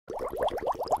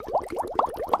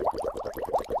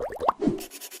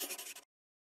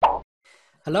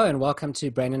Hello and welcome to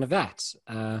Brain in a Vat.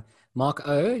 Mark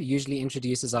O usually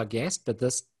introduces our guest, but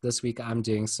this week I'm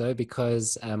doing so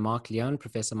because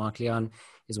Professor Mark Leon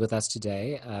is with us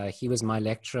today. He was my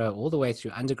lecturer all the way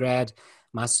through undergrad,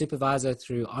 my supervisor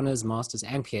through honors, masters,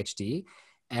 and PhD.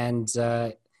 And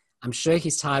I'm sure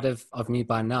he's tired of me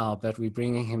by now, but we're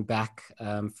bringing him back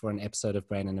for an episode of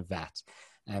Brain in a Vat.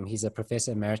 He's a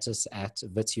professor emeritus at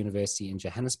Wits University in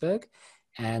Johannesburg.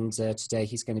 And today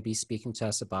he's going to be speaking to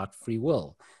us about free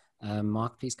will.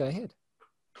 Mark, please go ahead.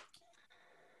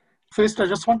 First, I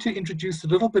just want to introduce a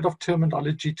little bit of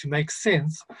terminology to make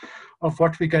sense of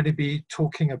what we're going to be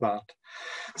talking about.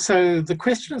 So the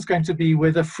question is going to be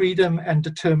whether freedom and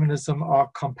determinism are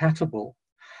compatible.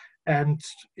 And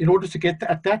in order to get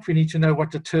at that, we need to know what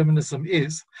determinism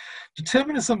is.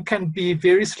 Determinism can be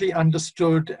variously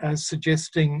understood as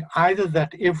suggesting either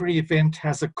that every event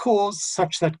has a cause,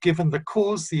 such that given the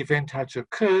cause, the event had to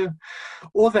occur,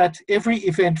 or that every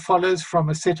event follows from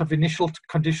a set of initial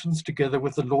conditions together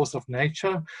with the laws of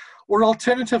nature, or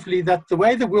alternatively, that the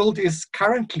way the world is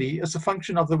currently is a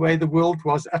function of the way the world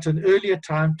was at an earlier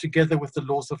time together with the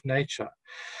laws of nature.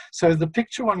 So the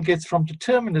picture one gets from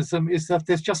determinism is that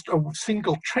there's just a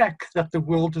single track that the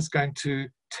world is going to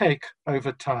take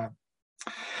over time.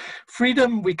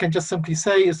 Freedom, we can just simply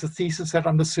say, is the thesis that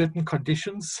under certain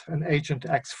conditions an agent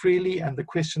acts freely, and the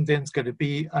question then is going to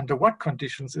be under what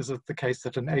conditions is it the case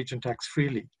that an agent acts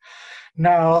freely.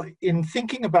 Now, in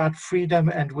thinking about freedom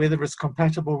and whether it's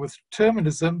compatible with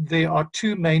determinism, there are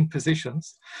two main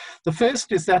positions. The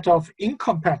first is that of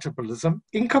incompatibilism.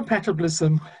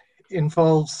 Incompatibilism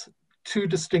involves two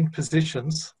distinct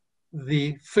positions.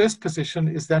 The first position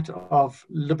is that of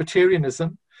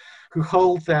libertarianism, who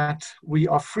hold that we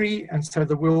are free and so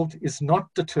the world is not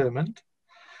determined.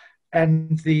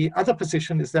 And the other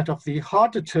position is that of the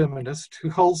hard determinist, who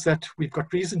holds that we've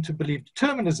got reason to believe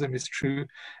determinism is true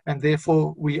and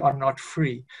therefore we are not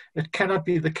free. It cannot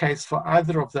be the case for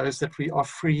either of those that we are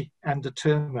free and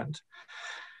determined.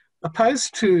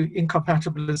 Opposed to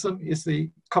incompatibilism is the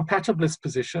compatibilist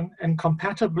position, and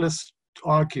compatibilists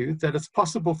argue that it's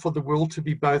possible for the world to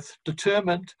be both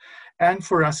determined and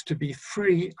for us to be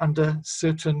free under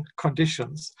certain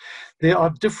conditions. There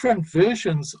are different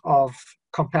versions of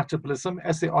compatibilism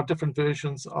as there are different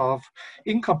versions of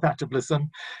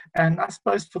incompatibilism. And I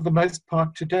suppose for the most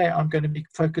part today, I'm going to be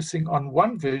focusing on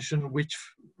one version which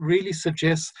really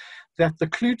suggests that the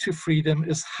clue to freedom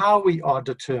is how we are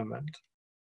determined.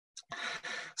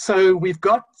 So we've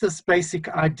got this basic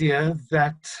idea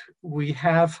that we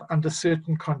have under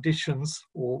certain conditions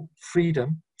or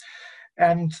freedom,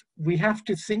 and we have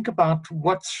to think about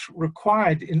what's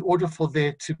required in order for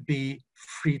there to be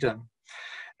freedom.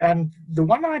 And the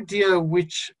one idea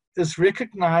which is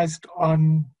recognized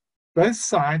on both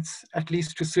sides, at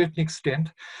least to a certain extent,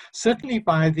 certainly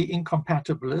by the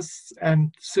incompatibilists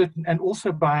and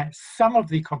also by some of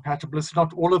the compatibilists,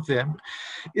 not all of them,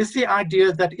 is the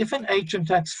idea that if an agent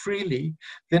acts freely,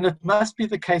 then it must be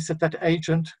the case that that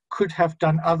agent could have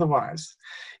done otherwise.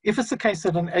 If it's the case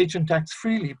that an agent acts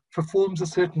freely, performs a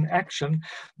certain action,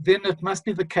 then it must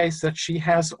be the case that she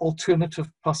has alternative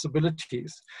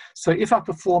possibilities. So if I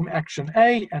perform action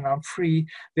A and I'm free,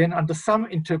 then under some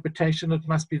interpretation, it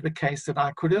must be the case that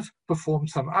I could have performed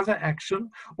some other action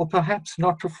or perhaps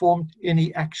not performed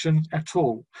any action at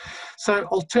all. So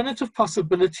alternative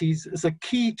possibilities is a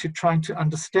key to trying to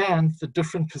understand the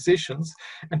different positions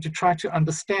and to try to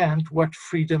understand what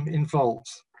freedom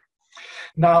involves.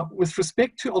 Now, with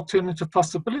respect to alternative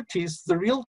possibilities, the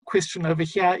real question over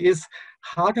here is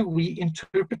how do we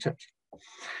interpret it?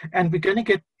 And we're going to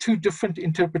get two different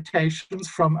interpretations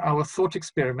from our thought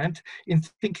experiment in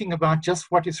thinking about just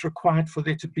what is required for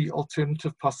there to be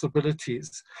alternative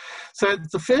possibilities. So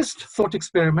the first thought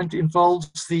experiment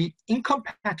involves the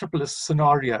incompatibilist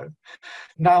scenario.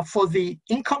 Now, for the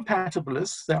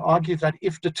incompatibilists, they argue that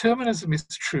if determinism is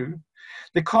true,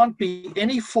 there can't be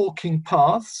any forking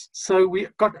paths, so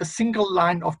we've got a single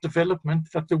line of development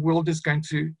that the world is going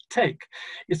to take.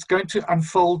 It's going to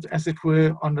unfold, as it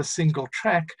were, on a single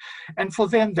track, and for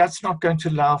them, that's not going to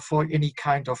allow for any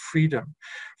kind of freedom.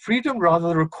 Freedom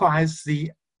rather requires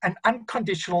an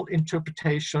unconditional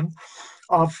interpretation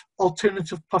of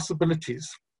alternative possibilities.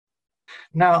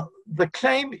 Now, the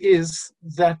claim is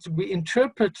that we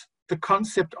interpret the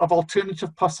concept of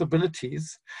alternative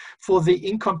possibilities for the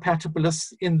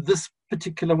incompatibilists in this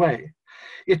particular way.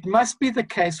 It must be the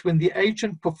case when the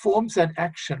agent performs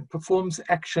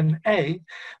action A,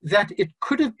 that it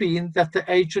could have been that the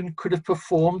agent could have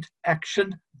performed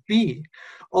action B.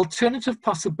 Alternative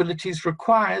possibilities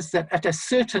requires that at a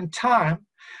certain time,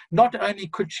 not only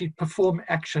could she perform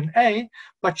action A,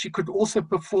 but she could also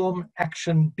perform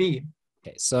action B.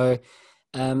 Okay, so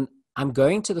I'm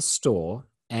going to the store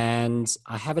and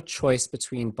I have a choice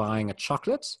between buying a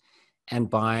chocolate and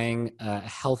buying a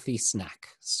healthy snack.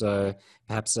 So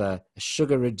perhaps a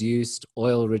sugar-reduced,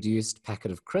 oil-reduced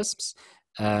packet of crisps,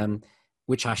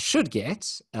 which I should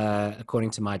get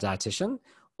according to my dietitian,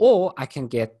 or I can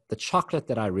get the chocolate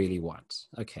that I really want.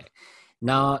 Okay.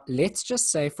 Now, let's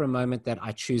just say for a moment that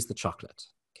I choose the chocolate.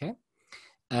 Okay.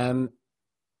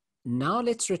 Now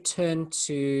let's return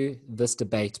to this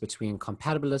debate between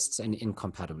compatibilists and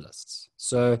incompatibilists.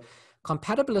 So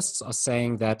compatibilists are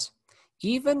saying that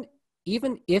even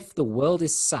if the world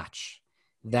is such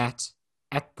that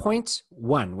at point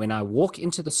one, when I walk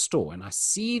into the store and I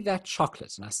see that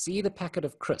chocolate and I see the packet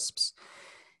of crisps,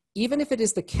 even if it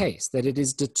is the case that it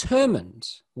is determined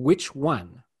which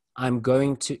one I'm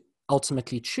going to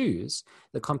ultimately choose,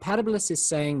 the compatibilist is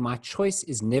saying my choice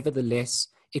is nevertheless,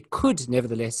 it could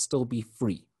nevertheless still be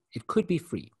free. It could be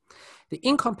free. The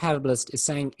incompatibilist is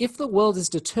saying if the world is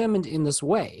determined in this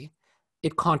way,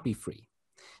 it can't be free.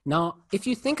 Now, if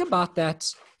you think about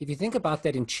that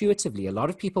intuitively, a lot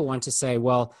of people want to say,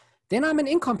 well, then I'm an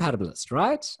incompatibilist,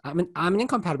 right? I'm an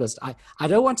incompatibilist. I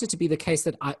don't want it to be the case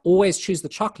that I always choose the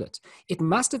chocolate. It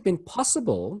must have been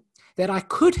possible that I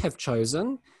could have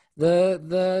chosen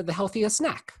the healthier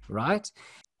snack, right?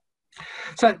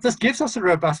 So this gives us a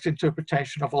robust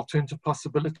interpretation of alternative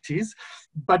possibilities,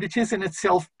 but it is in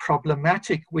itself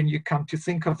problematic when you come to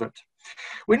think of it.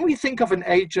 When we think of an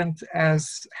agent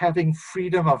as having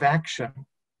freedom of action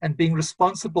and being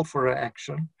responsible for her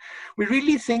action, we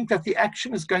really think that the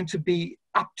action is going to be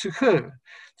up to her,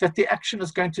 that the action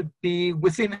is going to be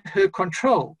within her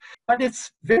control. But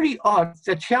it's very odd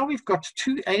that here we've got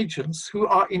two agents who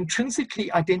are intrinsically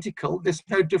identical, there's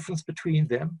no difference between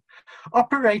them,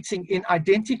 operating in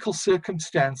identical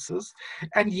circumstances,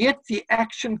 and yet the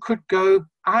action could go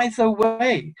either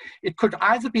way. It could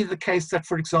either be the case that,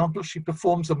 for example, she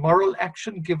performs a moral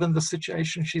action given the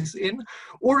situation she's in,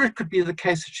 or it could be the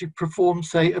case that she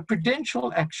performs, say, a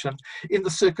prudential action in the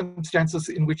circumstances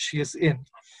in which she is in.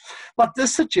 But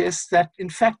this suggests that, in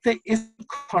fact, there is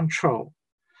control.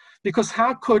 Because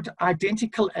how could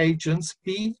identical agents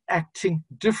be acting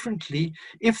differently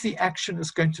if the action is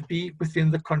going to be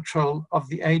within the control of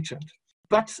the agent?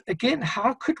 But again,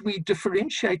 how could we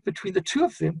differentiate between the two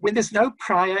of them when there's no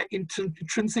prior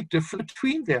intrinsic difference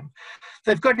between them?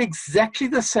 They've got exactly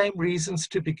the same reasons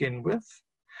to begin with.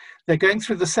 They're going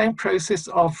through the same process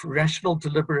of rational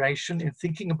deliberation in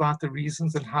thinking about the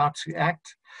reasons and how to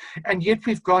act. And yet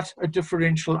we've got a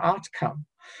differential outcome.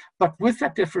 But with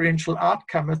that differential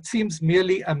outcome, it seems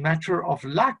merely a matter of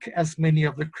luck, as many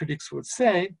of the critics would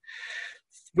say,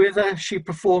 whether she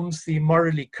performs the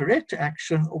morally correct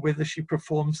action or whether she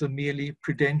performs a merely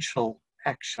prudential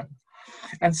action.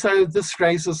 And so this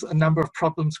raises a number of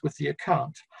problems with the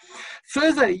account.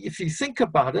 Further, if you think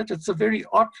about it, it's a very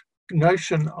odd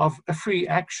notion of a free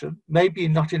action, maybe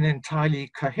not an entirely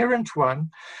coherent one,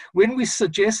 when we're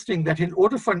suggesting that in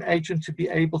order for an agent to be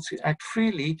able to act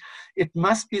freely, it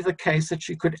must be the case that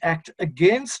she could act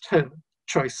against her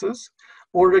choices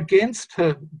or against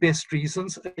her best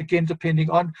reasons, again, depending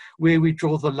on where we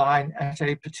draw the line at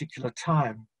a particular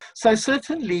time. So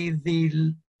certainly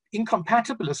the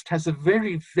incompatibilist has a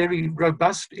very, very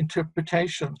robust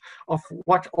interpretation of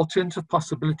what alternative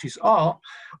possibilities are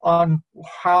on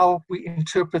how we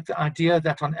interpret the idea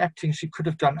that on acting she could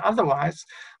have done otherwise,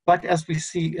 but as we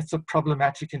see, it's a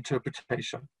problematic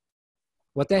interpretation.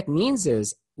 What that means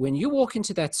is when you walk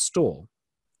into that store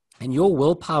and your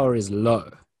willpower is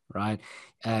low, right,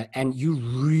 and you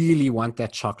really want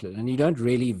that chocolate and you don't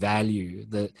really value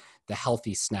the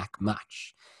healthy snack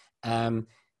much,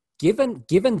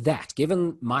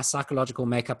 Given my psychological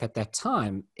makeup at that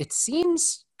time, it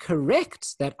seems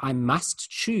correct that I must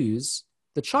choose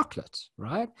the chocolate,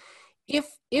 right?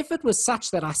 If it was such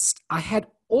that I had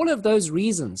all of those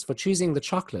reasons for choosing the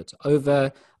chocolate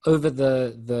over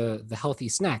the healthy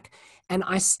snack, and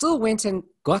I still went and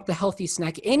got the healthy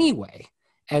snack anyway,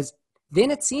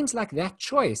 then it seems like that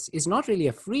choice is not really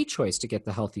a free choice to get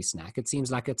the healthy snack. It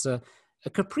seems like it's a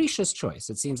capricious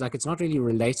choice. It seems like it's not really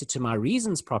related to my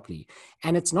reasons properly,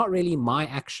 and it's not really my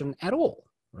action at all,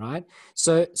 right?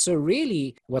 So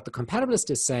really what the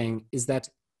compatibilist is saying is that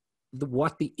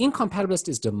what the incompatibilist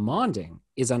is demanding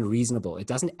is unreasonable. It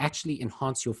doesn't actually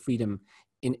enhance your freedom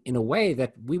in a way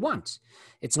that we want.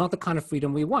 It's not the kind of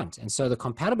freedom we want. And so the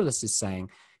compatibilist is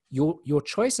saying your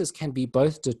choices can be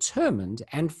both determined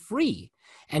and free.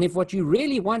 And if what you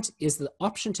really want is the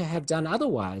option to have done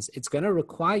otherwise, it's going to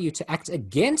require you to act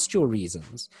against your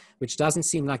reasons, which doesn't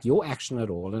seem like your action at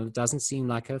all, and it doesn't seem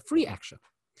like a free action.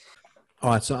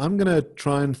 All right, so I'm going to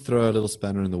try and throw a little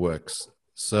spanner in the works.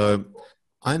 So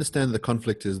I understand the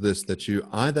conflict is this, that you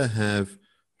either have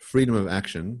freedom of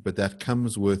action, but that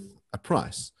comes with a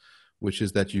price, which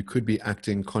is that you could be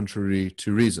acting contrary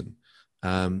to reason,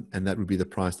 and that would be the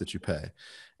price that you pay.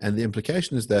 And the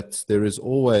implication is that there is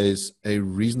always a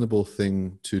reasonable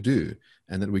thing to do,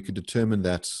 and that we could determine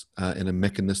that in a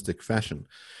mechanistic fashion.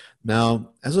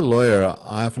 Now, as a lawyer,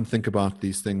 I often think about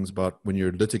these things about when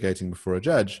you're litigating before a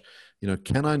judge,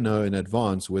 can I know in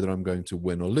advance whether I'm going to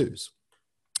win or lose?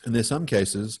 And there's some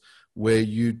cases where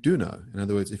you do know. In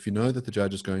other words, if you know that the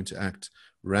judge is going to act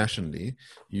rationally,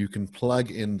 you can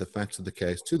plug in the facts of the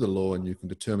case to the law and you can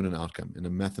determine an outcome in a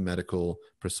mathematical,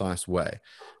 precise way.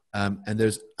 And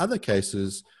there's other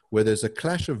cases where there's a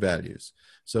clash of values.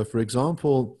 So, for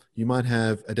example, you might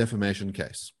have a defamation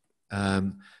case.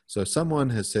 So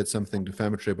someone has said something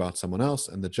defamatory about someone else,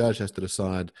 and the judge has to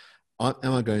decide, am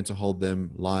I going to hold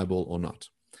them liable or not?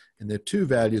 And there are two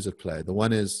values at play. The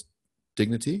one is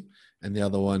dignity, and the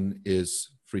other one is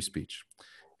free speech.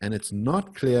 And it's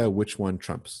not clear which one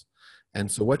trumps.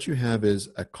 And so what you have is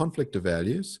a conflict of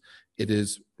values. It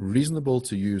is reasonable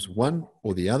to use one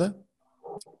or the other.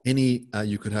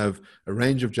 You could have a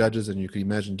range of judges, and you could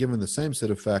imagine, given the same set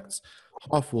of facts,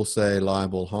 half will say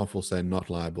liable, half will say not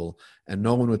liable, and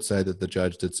no one would say that the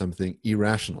judge did something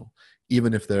irrational,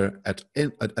 even if they're at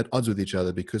odds with each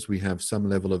other, because we have some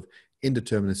level of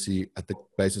indeterminacy at the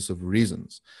basis of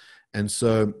reasons. And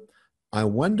so I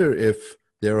wonder if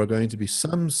there are going to be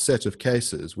some set of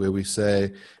cases where we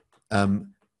say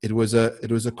it was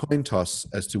a coin toss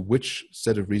as to which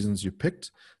set of reasons you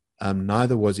picked.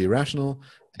 Neither was irrational.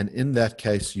 And in that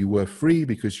case, you were free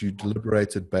because you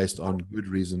deliberated based on good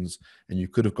reasons, and you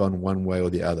could have gone one way or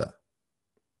the other.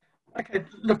 Okay,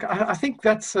 look, I think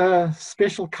that's a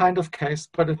special kind of case,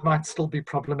 but it might still be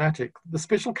problematic. The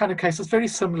special kind of case is very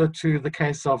similar to the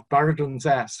case of Buridan's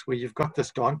ass, where you've got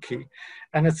this donkey,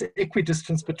 and it's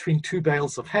equidistance between two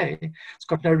bales of hay. It's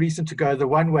got no reason to go the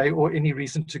one way or any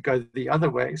reason to go the other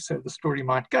way. So the story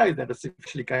might go that it's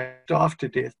eventually going to starve to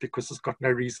death because it's got no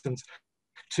reasons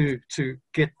to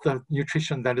get the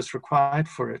nutrition that is required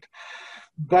for it.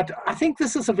 But I think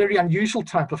this is a very unusual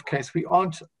type of case. We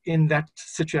aren't in that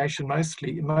situation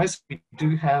mostly. Most we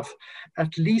do have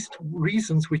at least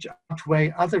reasons which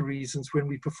outweigh other reasons when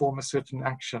we perform a certain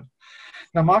action.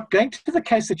 Now, Mark, going to the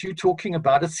case that you're talking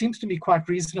about, it seems to me quite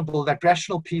reasonable that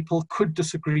rational people could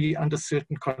disagree under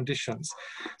certain conditions.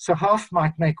 So half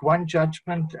might make one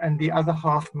judgment and the other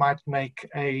half might make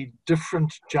a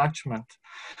different judgment.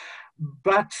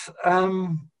 But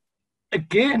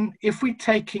again, if we're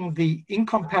taking the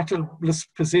incompatibilist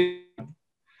position,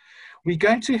 we're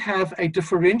going to have a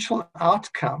differential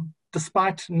outcome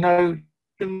despite no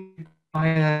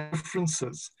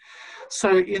differences.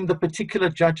 So in the particular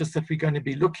judges that we're going to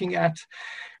be looking at,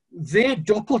 their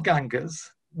doppelgangers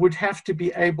would have to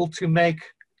be able to make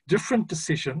different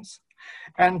decisions.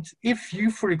 And if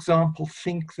you, for example,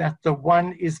 think that the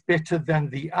one is better than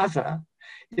the other,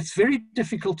 it's very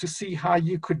difficult to see how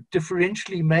you could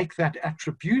differentially make that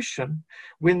attribution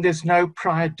when there's no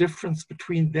prior difference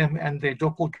between them and their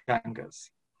doppelgangers.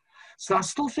 So I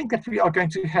still think that we are going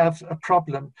to have a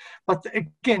problem. But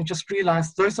again, just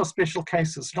realize those are special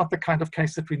cases, not the kind of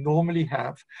case that we normally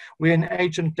have, where an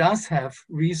agent does have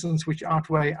reasons which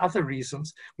outweigh other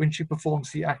reasons when she performs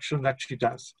the action that she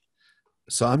does.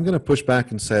 So I'm going to push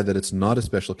back and say that it's not a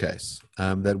special case,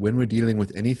 that when we're dealing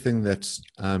with anything that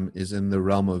is in the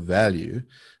realm of value,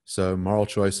 so moral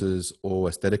choices or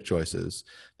aesthetic choices,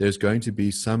 there's going to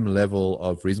be some level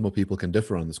of reasonable people can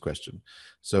differ on this question.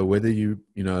 So whether you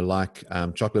like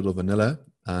chocolate or vanilla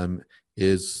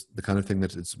is the kind of thing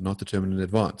that it's not determined in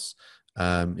advance.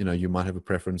 You might have a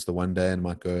preference the one day and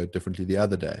might go differently the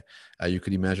other day. You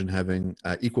could imagine having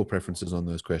equal preferences on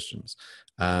those questions.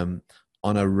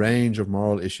 On a range of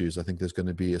moral issues, I think there's going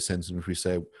to be a sense in which we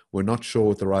say, we're not sure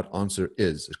what the right answer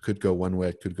is. It could go one way,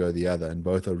 it could go the other, and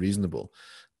both are reasonable.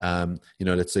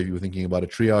 Let's say if you were thinking about a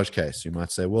triage case, you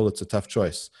might say, well, it's a tough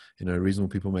choice.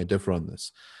 Reasonable people may differ on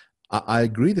this. I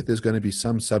agree that there's going to be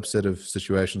some subset of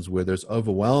situations where there's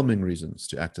overwhelming reasons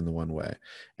to act in the one way.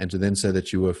 And to then say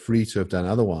that you were free to have done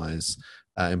otherwise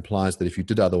implies that if you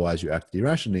did otherwise, you acted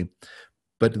irrationally.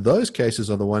 But those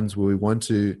cases are the ones where we want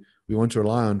to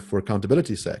rely on for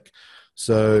accountability's sake.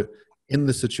 So in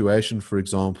the situation, for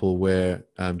example, where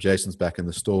Jason's back in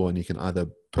the store and he can either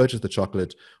purchase the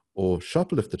chocolate or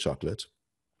shoplift the chocolate,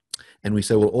 and we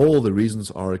say, well, all the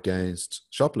reasons are against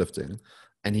shoplifting,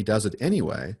 and he does it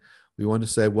anyway, we want to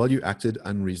say, well, you acted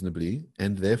unreasonably,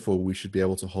 and therefore we should be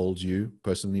able to hold you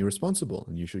personally responsible,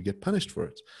 and you should get punished for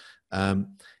it.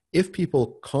 If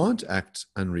people can't act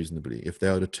unreasonably, if they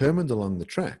are determined along the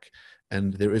track,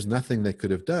 and there is nothing they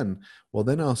could have done, well,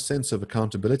 then our sense of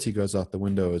accountability goes out the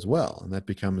window as well, and that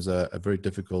becomes a very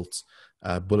difficult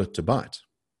bullet to bite.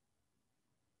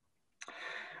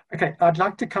 Okay, I'd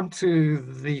like to come to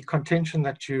the contention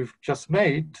that you've just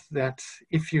made, that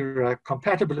if you're a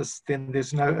compatibilist, then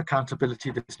there's no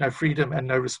accountability, there's no freedom and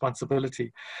no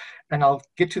responsibility. And I'll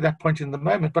get to that point in the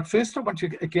moment. But first, I want to,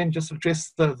 again, just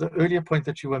address the earlier point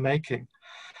that you were making.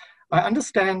 I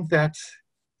understand that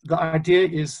the idea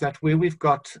is that where we've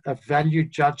got a value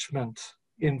judgment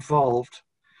involved,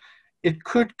 it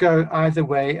could go either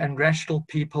way, and rational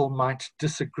people might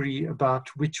disagree about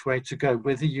which way to go,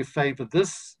 whether you favor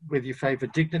this, whether you favor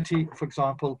dignity, for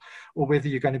example, or whether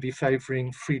you're going to be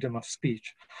favoring freedom of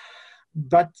speech.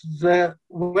 But the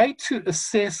way to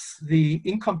assess the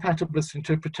incompatibilist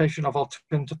interpretation of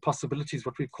alternative possibilities,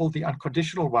 what we call the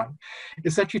unconditional one,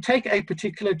 is that you take a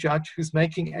particular judge who's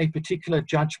making a particular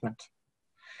judgment,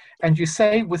 and you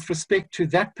say, with respect to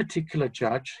that particular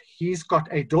judge, he's got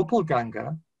a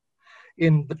doppelganger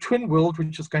in the twin world,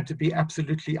 which is going to be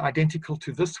absolutely identical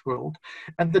to this world.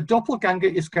 And the doppelganger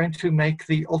is going to make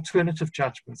the alternative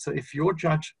judgment. So if your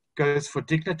judge goes for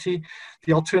dignity,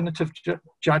 the alternative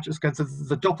judge is going to,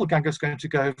 the doppelganger is going to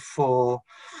go for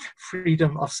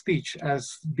freedom of speech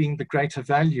as being the greater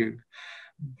value.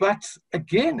 But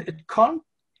again,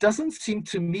 doesn't seem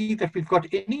to me that we've got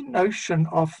any notion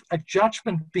of a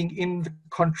judgment being in the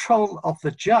control of the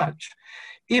judge,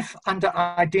 if under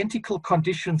identical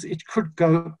conditions it could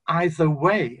go either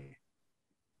way.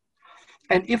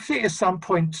 And if there is some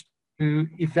point to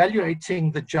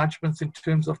evaluating the judgments in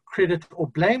terms of credit or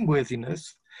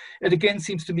blameworthiness, it again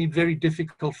seems to me very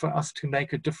difficult for us to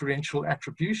make a differential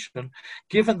attribution,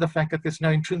 given the fact that there's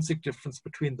no intrinsic difference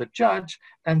between the judge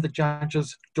and the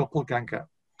judge's doppelganger.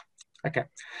 Okay,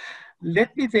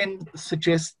 let me then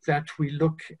suggest that we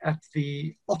look at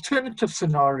the alternative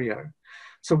scenario.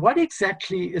 So what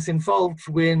exactly is involved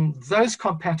when those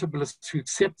compatibilists who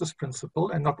accept this principle,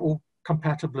 and not all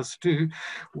compatibilists do,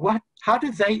 how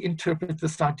do they interpret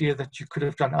this idea that you could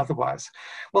have done otherwise?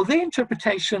 Well, their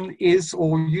interpretation is,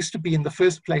 or used to be in the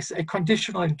first place, a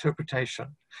conditional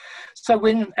interpretation. So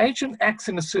when an agent acts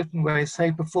in a certain way,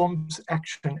 say performs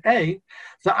action A,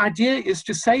 the idea is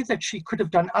to say that she could have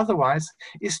done otherwise,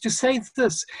 is to say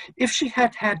this: if she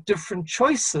had had different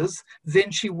choices,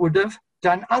 then she would have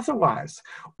done otherwise.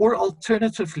 Or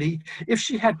alternatively, if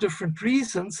she had different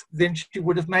reasons, then she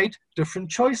would have made different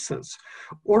choices.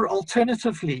 Or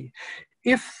alternatively,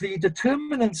 if the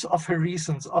determinants of her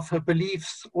reasons, of her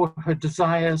beliefs, or her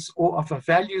desires, or of her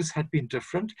values had been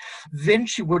different, then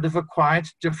she would have acquired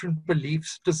different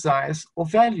beliefs, desires, or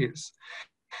values.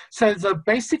 So the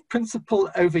basic principle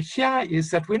over here is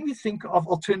that when we think of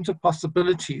alternative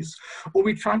possibilities, or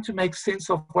we're trying to make sense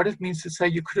of what it means to say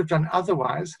you could have done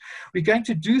otherwise, we're going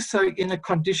to do so in a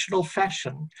conditional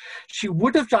fashion. She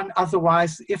would have done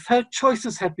otherwise if her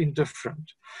choices had been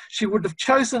different. She would have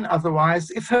chosen otherwise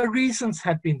if her reasons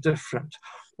had been different.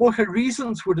 Or her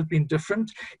reasons would have been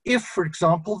different if, for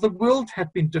example, the world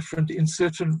had been different in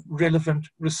certain relevant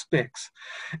respects.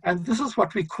 And this is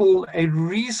what we call a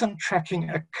reason tracking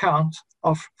account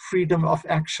of freedom of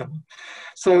action.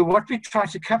 So what we try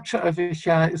to capture over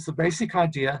here is the basic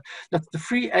idea that the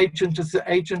free agent is the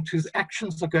agent whose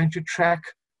actions are going to track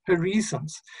her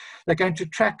reasons. They're going to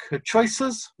track her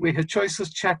choices, where her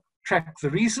choices track the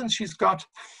reasons she's got,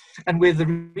 and where the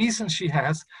reasons she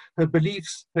has, her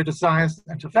beliefs, her desires,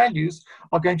 and her values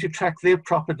are going to track their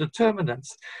proper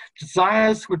determinants.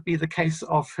 Desires would be the case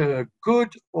of her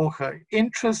good or her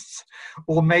interests,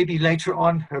 or maybe later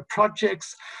on her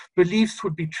projects. Beliefs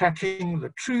would be tracking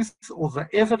the truth or the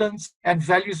evidence, and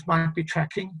values might be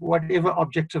tracking whatever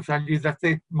objective value that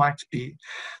there might be.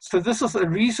 So this is a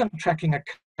reason tracking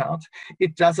account.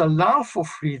 It does allow for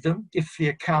freedom if the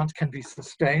account can be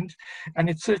sustained, and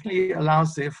it certainly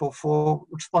allows, therefore, for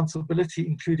responsibility,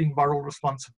 including moral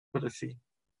responsibility.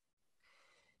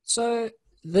 So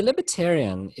the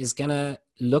libertarian is going to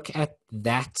look at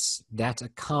that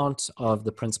account of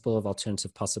the principle of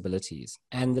alternative possibilities,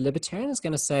 and the libertarian is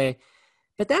going to say,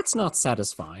 but that's not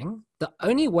satisfying. The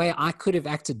only way I could have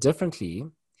acted differently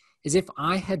is if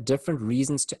I had different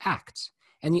reasons to act.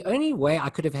 And the only way I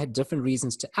could have had different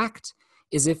reasons to act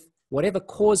is if whatever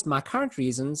caused my current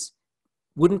reasons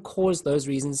wouldn't cause those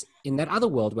reasons in that other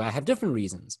world where I have different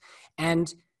reasons.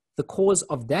 And the cause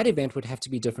of that event would have to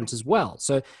be different as well.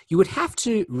 So you would have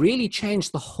to really change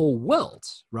the whole world,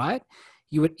 right?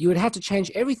 you would have to change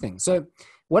everything. So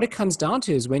what it comes down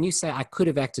to is when you say, I could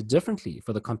have acted differently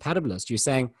for the compatibilist, you're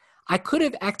saying, I could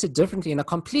have acted differently in a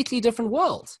completely different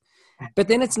world. But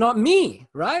then it's not me,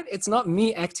 right? It's not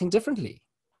me acting differently.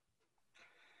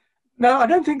 No, I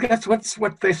don't think that's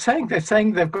what they're saying. They're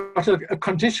saying they've got a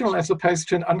conditional as opposed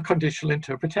to an unconditional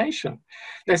interpretation.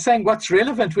 They're saying what's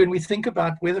relevant when we think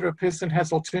about whether a person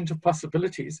has alternative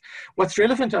possibilities, what's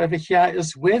relevant over here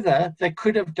is whether they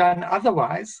could have done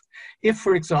otherwise if,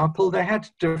 for example, they had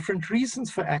different reasons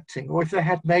for acting or if they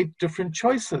had made different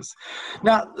choices.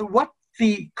 Now, what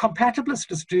the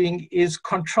compatibilist is doing is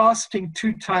contrasting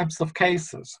two types of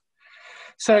cases.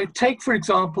 So take, for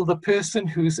example, the person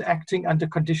who's acting under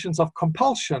conditions of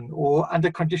compulsion or under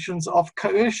conditions of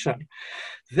coercion.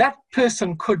 That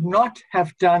person could not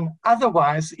have done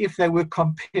otherwise if they were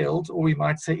compelled, or we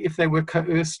might say if they were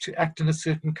coerced to act in a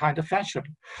certain kind of fashion.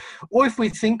 Or if we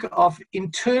think of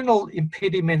internal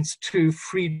impediments to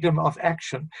freedom of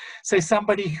action, say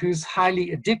somebody who's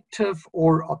highly addictive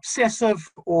or obsessive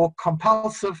or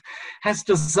compulsive has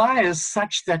desires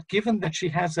such that given that she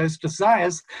has those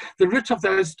desires, the root of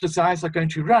those desires are going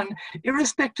to run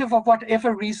irrespective of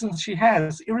whatever reasons she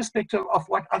has, irrespective of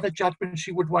what other judgments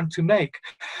she would want to make.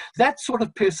 That sort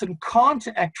of person can't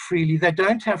act freely. They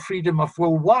don't have freedom of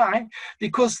will. Why?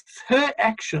 Because her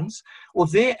actions or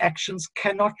their actions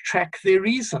cannot track their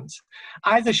reasons.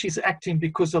 Either she's acting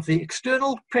because of the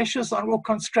external pressures or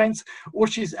constraints, or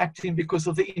she's acting because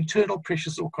of the internal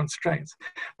pressures or constraints.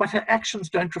 But her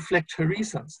actions don't reflect her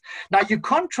reasons. Now, you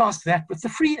contrast that with the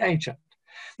free agent.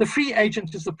 The free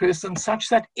agent is the person such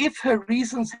that if her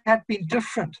reasons had been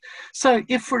different, so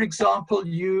if, for example,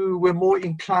 you were more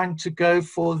inclined to go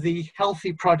for the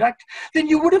healthy product, then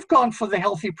you would have gone for the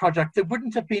healthy product. There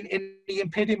wouldn't have been any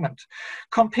impediment.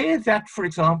 Compare that, for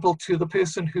example, to the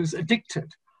person who's addicted.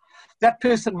 That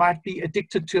person might be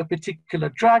addicted to a particular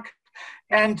drug.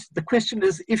 And the question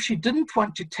is, if she didn't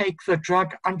want to take the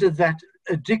drug under that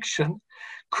addiction,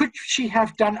 could she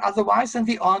have done otherwise? And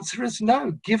the answer is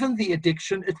no. Given the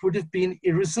addiction, it would have been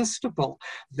irresistible.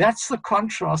 That's the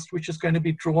contrast which is going to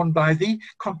be drawn by the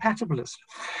compatibilist.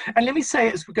 And let me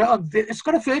say, as we go on, it's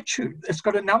got a virtue. It's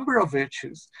got a number of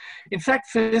virtues. In fact,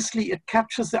 firstly, it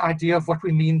captures the idea of what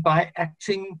we mean by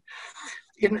acting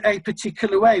in a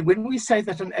particular way. When we say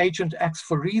that an agent acts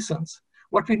for reasons,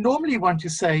 what we normally want to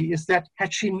say is that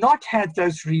had she not had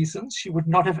those reasons, she would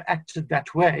not have acted that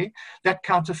way. That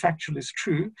counterfactual is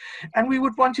true. And we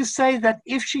would want to say that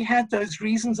if she had those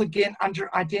reasons again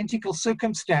under identical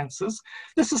circumstances,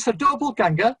 this is her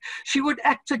doppelganger, she would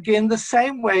act again the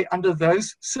same way under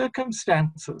those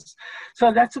circumstances.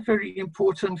 So that's a very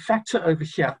important factor over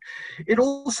here. It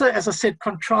also, as I said,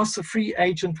 contrasts the free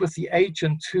agent with the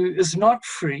agent who is not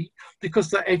free, because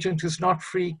the agent who's not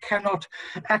free cannot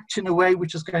act in a way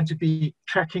which is going to be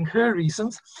tracking her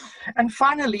reasons. And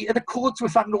finally, it accords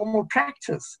with our normal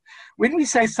practice. When we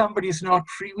say somebody is not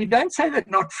free, we don't say they're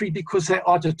not free because they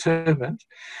are determined.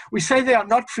 We say they are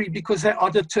not free because they are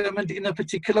determined in a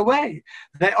particular way.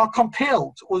 They are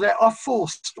compelled, or they are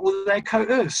forced, or they're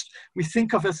coerced. We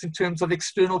think of this in terms of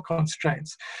external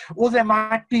constraints. Or they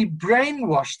might be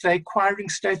brainwashed. They're acquiring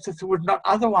states that they would not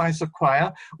otherwise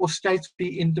acquire, or states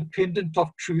be independent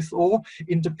of truth or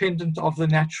independent of the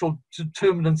natural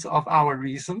determinants of our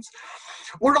reasons.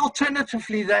 Or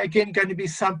alternatively, they're again going to be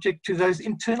subject to those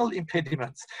internal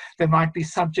impediments. They might be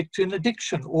subject to an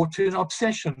addiction or to an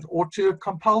obsession or to a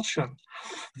compulsion.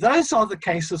 Those are the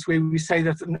cases where we say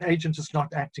that an agent is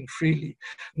not acting freely,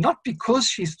 not because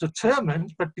she's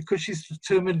determined, but because she's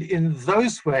determined in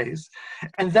those ways.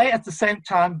 And they, at the same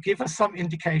time, give us some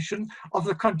indication of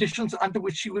the conditions under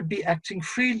which she would be acting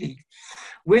freely.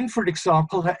 When, for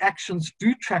example, her actions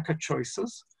do track her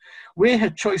choices, where her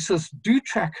choices do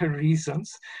track her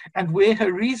reasons, and where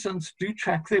her reasons do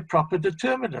track their proper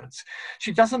determinants.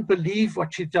 She doesn't believe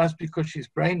what she does because she's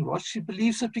brainwashed. She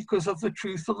believes it because of the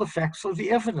truth or the facts or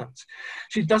the evidence.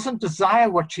 She doesn't desire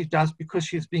what she does because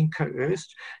she's being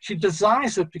coerced. She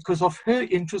desires it because of her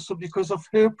interests or because of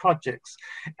her projects.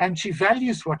 And she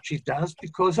values what she does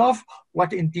because of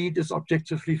what indeed is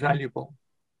objectively valuable.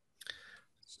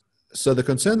 So the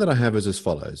concern that I have is as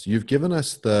follows. You've given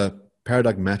us the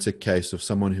paradigmatic case of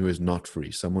someone who is not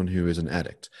free, someone who is an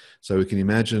addict. So we can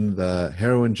imagine the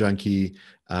heroin junkie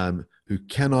who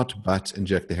cannot but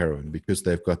inject the heroin because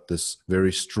they've got this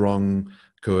very strong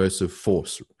coercive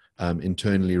force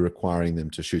internally requiring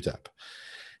them to shoot up.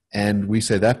 And we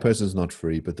say that person is not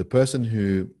free, but the person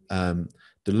who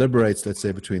deliberates, let's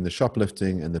say, between the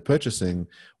shoplifting and the purchasing,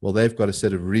 well, they've got a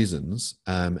set of reasons.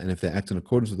 And if they act in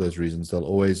accordance with those reasons, they'll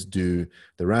always do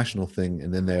the rational thing,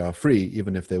 and then they are free,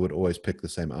 even if they would always pick the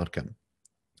same outcome.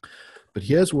 But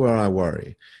here's where I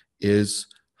worry is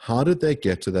how did they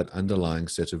get to that underlying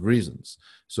set of reasons?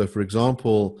 So for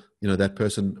example, that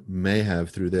person may have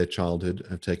through their childhood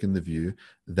have taken the view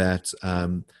that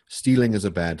stealing is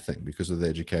a bad thing because of the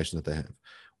education that they have.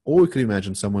 Or we could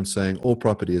imagine someone saying all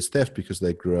property is theft because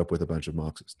they grew up with a bunch of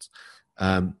Marxists.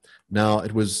 Now,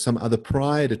 it was some other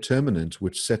prior determinant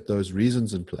which set those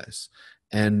reasons in place.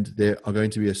 And there are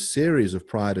going to be a series of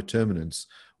prior determinants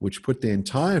which put the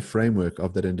entire framework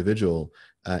of that individual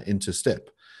into step.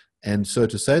 And so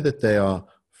to say that they are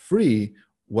free,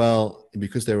 well,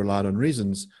 because they relied on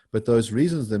reasons, but those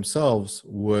reasons themselves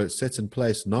were set in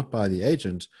place not by the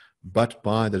agent, but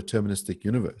by the deterministic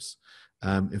universe.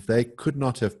 If they could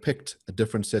not have picked a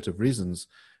different set of reasons,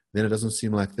 then it doesn't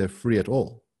seem like they're free at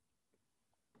all.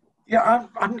 Yeah,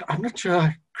 I'm not sure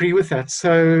I agree with that.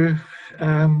 So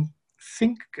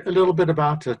think a little bit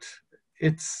about it.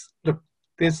 Look,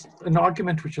 there's an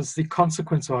argument which is the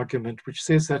consequence argument, which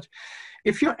says that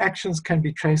if your actions can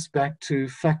be traced back to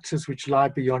factors which lie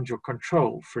beyond your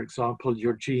control, for example,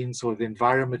 your genes or the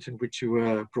environment in which you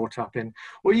were brought up in,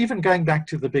 or even going back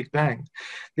to the Big Bang,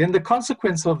 then the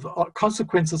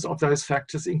consequences of those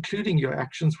factors, including your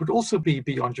actions, would also be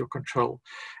beyond your control.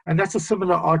 And that's a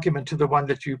similar argument to the one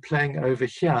that you're playing over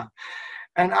here.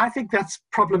 And I think that's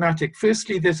problematic.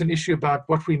 Firstly, there's an issue about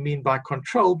what we mean by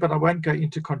control, but I won't go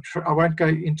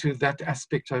into that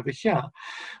aspect over here.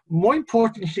 More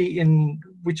importantly,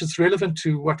 which is relevant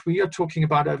to what we are talking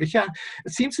about over here,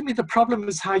 it seems to me the problem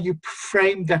is how you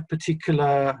frame that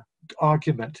particular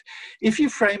argument. If you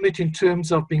frame it in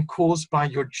terms of being caused by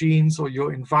your genes or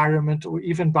your environment, or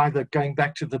even by going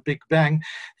back to the Big Bang,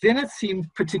 then it seems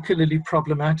particularly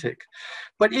problematic.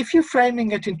 But if you're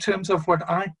framing it in terms of what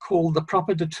I call the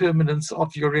proper determinants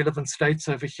of your relevant states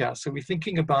over here, so we're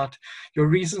thinking about your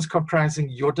reasons comprising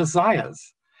your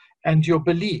desires and your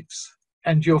beliefs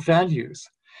and your values.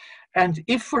 And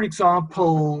if, for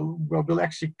example, well, we'll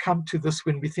actually come to this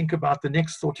when we think about the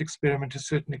next thought experiment to a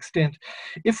certain extent.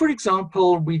 If, for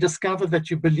example, we discover that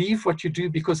you believe what you do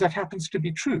because that happens to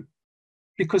be true,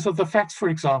 because of the facts, for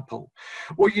example,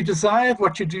 or you desire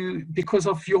what you do because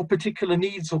of your particular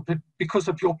needs or because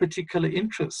of your particular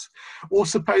interests, or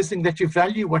supposing that you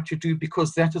value what you do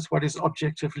because that is what is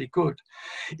objectively good.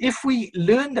 If we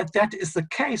learn that that is the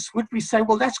case, would we say,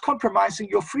 well, that's compromising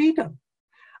your freedom?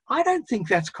 I don't think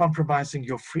that's compromising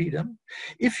your freedom.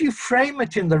 If you frame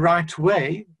it in the right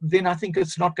way, then I think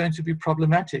it's not going to be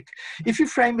problematic. If you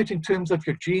frame it in terms of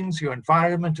your genes, your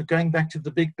environment, or going back to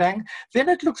the Big Bang, then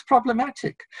it looks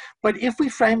problematic. But if we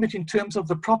frame it in terms of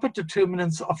the proper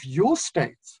determinants of your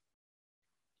states,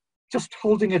 just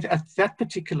holding it at that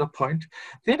particular point,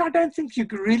 then I don't think you're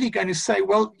really going to say,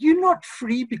 well, you're not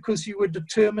free because you were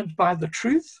determined by the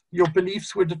truth. Your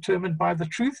beliefs were determined by the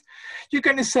truth. You're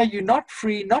going to say you're not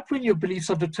free, not when your beliefs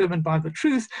are determined by the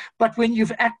truth, but when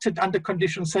you've acted under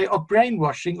conditions, say, of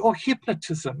brainwashing or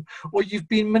hypnotism, or you've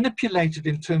been manipulated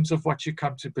in terms of what you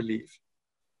come to believe.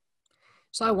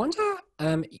 So I wonder,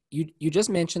 you just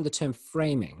mentioned the term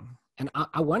framing. And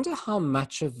I wonder how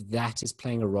much of that is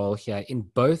playing a role here in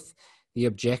both the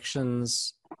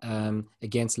objections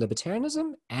against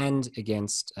libertarianism and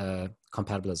against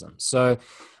compatibilism. So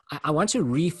I want to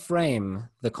reframe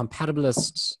the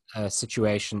compatibilist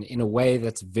situation in a way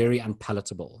that's very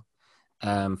unpalatable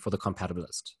for the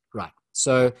compatibilist. Right.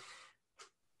 So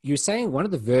you're saying one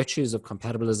of the virtues of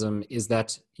compatibilism is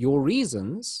that your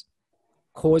reasons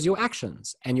cause your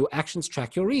actions, and your actions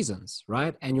track your reasons,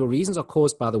 right? And your reasons are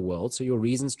caused by the world, so your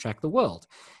reasons track the world.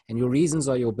 And your reasons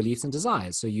are your beliefs and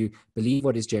desires. So you believe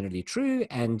what is generally true,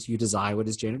 and you desire what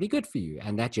is generally good for you.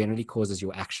 And that generally causes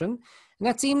your action. And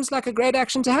that seems like a great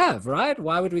action to have, right?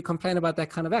 Why would we complain about that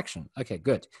kind of action? Okay,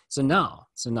 good. So now,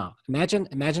 imagine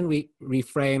we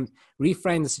reframe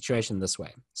the situation this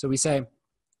way. So we say,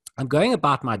 I'm going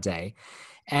about my day,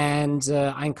 and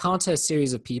I encounter a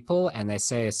series of people, and they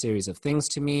say a series of things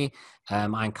to me.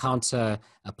 I encounter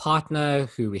a partner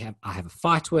who I have a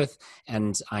fight with,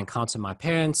 and I encounter my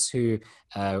parents who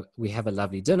we have a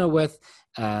lovely dinner with,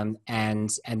 and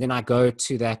then I go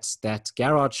to that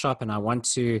garage shop, and I want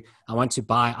to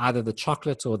buy either the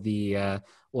chocolate or the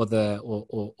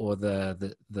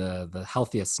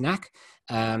healthier snack,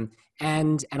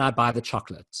 and I buy the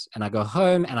chocolate, and I go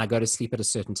home, and I go to sleep at a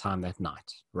certain time that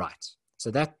night, right? So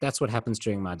that's what happens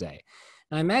during my day.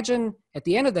 Now imagine at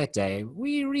the end of that day,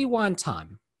 we rewind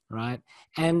time, right?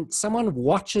 And someone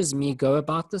watches me go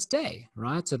about this day,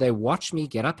 right? So they watch me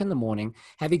get up in the morning,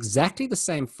 have exactly the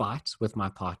same fight with my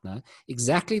partner,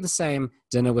 exactly the same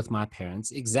dinner with my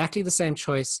parents, exactly the same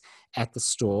choice at the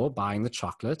store buying the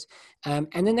chocolate. And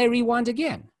then they rewind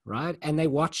again, right? And they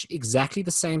watch exactly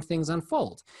the same things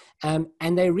unfold. And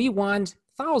they rewind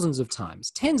thousands of times,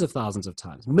 tens of thousands of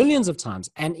times, millions of times.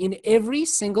 And in every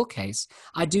single case,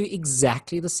 I do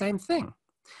exactly the same thing.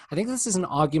 I think this is an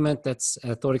argument that's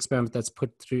a thought experiment that's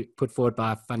put forward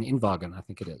by Van Inwagen, I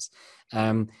think it is.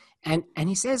 And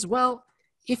he says, well,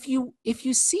 if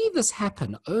you see this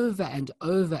happen over and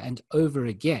over and over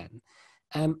again,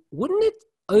 wouldn't it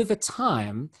over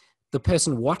time, the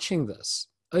person watching this,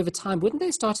 over time, wouldn't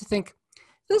they start to think,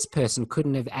 this person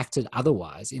couldn't have acted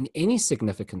otherwise in any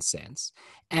significant sense?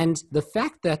 And the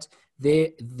fact that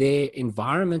their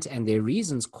environment and their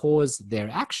reasons cause their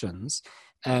actions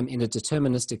in a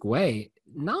deterministic way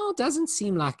now doesn't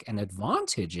seem like an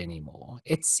advantage anymore.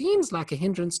 It seems like a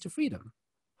hindrance to freedom.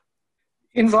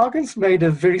 Inwagen's made a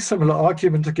very similar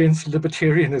argument against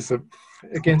libertarianism,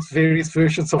 against various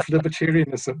versions of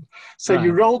libertarianism. So right.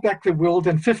 You roll back the world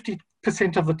and 50%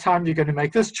 of the time you're going to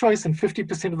make this choice and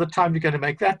 50% of the time you're going to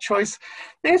make that choice.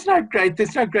 There's no great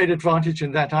advantage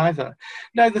in that either.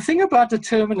 Now, the thing about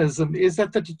determinism is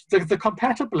that the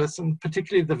compatibilists, and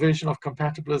particularly the version of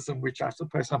compatibilism, which I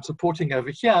suppose I'm supporting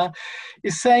over here,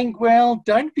 is saying, well,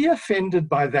 don't be offended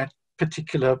by that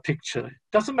particular picture.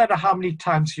 Doesn't matter how many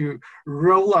times you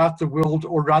roll out the world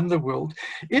or run the world.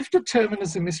 If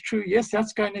determinism is true, yes,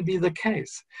 that's going to be the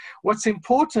case. What's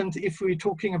important if we're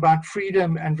talking about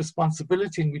freedom and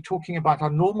responsibility, and we're talking about our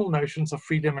normal notions of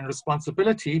freedom and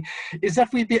responsibility, is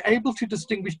that we be able to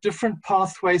distinguish different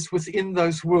pathways within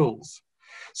those worlds.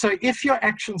 So if your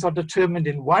actions are determined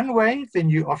in one way, then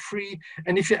you are free.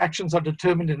 And if your actions are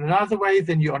determined in another way,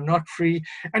 then you are not free.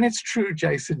 And it's true,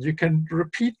 Jason, you can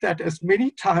repeat that as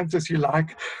many times as you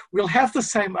like. We'll have the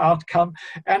same outcome.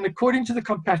 And according to the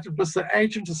compatibilists, the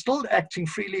agent is still acting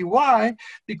freely. Why?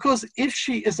 Because if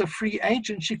she is a free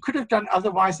agent, she could have done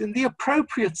otherwise in the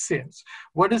appropriate sense.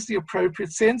 What is the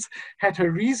appropriate sense? Had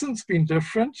her reasons been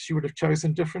different, she would have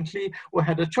chosen differently, or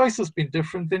had her choices been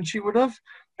different, then she would have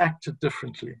acted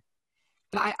differently.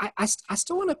 But I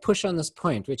still want to push on this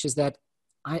point, which is that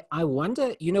I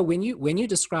wonder, you know, when you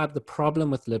describe the problem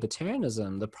with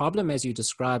libertarianism, the problem as you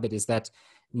describe it is that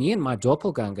me and my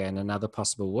doppelganger in another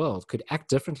possible world could act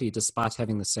differently despite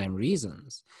having the same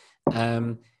reasons.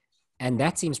 And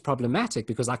that seems problematic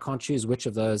because I can't choose which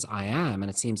of those I am, and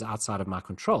it seems outside of my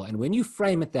control. And when you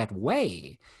frame it that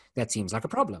way, that seems like a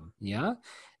problem, yeah?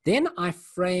 Then I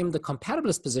frame the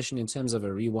compatibilist position in terms of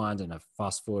a rewind and a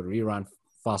fast forward, rerun,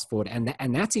 fast forward,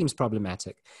 and that seems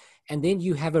problematic. And then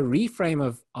you have a reframe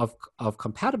of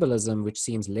compatibilism, which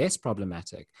seems less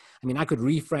problematic. I mean, I could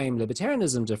reframe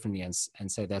libertarianism differently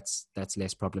and say that's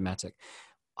less problematic.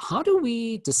 How do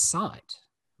we decide,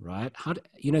 right?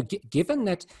 Given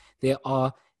that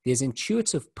there's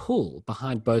intuitive pull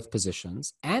behind both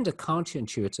positions and a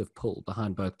counterintuitive pull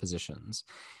behind both positions,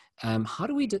 how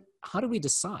do we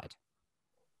decide?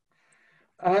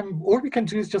 All we can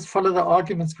do is just follow the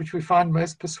arguments which we find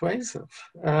most persuasive.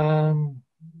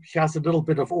 Here's a little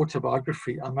bit of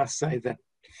autobiography. I must say that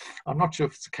I'm not sure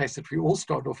if it's the case that we all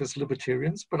start off as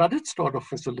libertarians, but I did start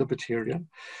off as a libertarian.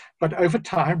 But over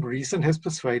time, reason has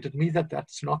persuaded me that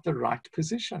that's not the right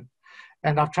position.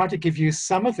 And I've tried to give you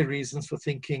some of the reasons for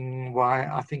thinking why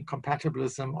I think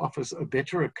compatibilism offers a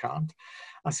better account.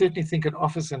 I certainly think it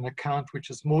offers an account which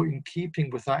is more in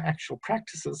keeping with our actual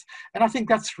practices. And I think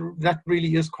that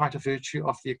really is quite a virtue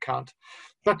of the account.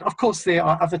 But of course, there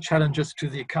are other challenges to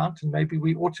the account, and maybe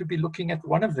we ought to be looking at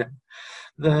one of them.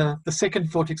 The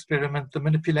second thought experiment, the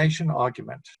manipulation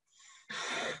argument.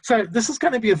 So this is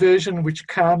going to be a version which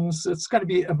it's going to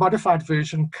be a modified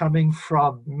version coming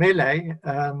from Melee.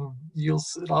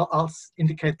 I'll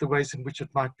indicate the ways in which it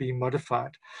might be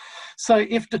modified. So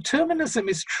if determinism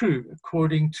is true,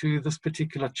 according to this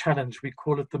particular challenge, we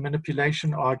call it the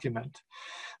manipulation argument,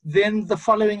 then the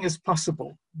following is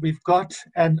possible. We've got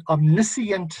an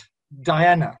omniscient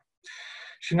Diana.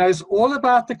 She knows all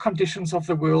about the conditions of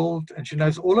the world, and she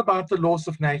knows all about the laws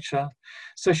of nature.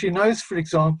 So she knows, for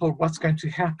example, what's going to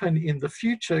happen in the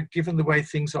future, given the way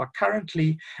things are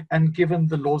currently and given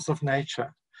the laws of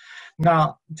nature.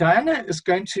 Now, Diana is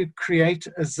going to create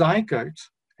a zygote,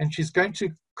 and she's going to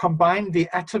combine the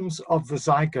atoms of the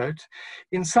zygote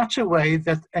in such a way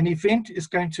that an event is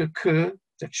going to occur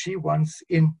that she wants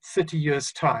in 30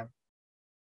 years' time.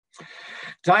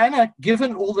 Diana,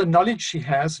 given all the knowledge she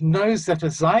has, knows that a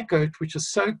zygote which is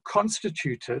so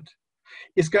constituted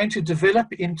is going to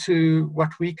develop into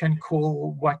what we can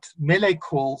call, what Mele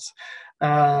calls,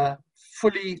 a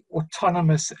fully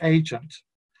autonomous agent.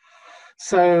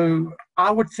 So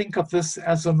I would think of this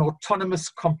as an autonomous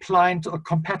compliant or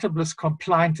compatibilist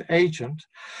compliant agent.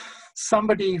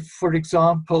 Somebody, for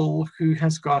example, who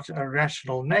has got a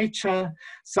rational nature,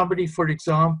 somebody, for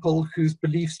example, whose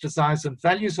beliefs, desires, and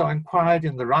values are inquired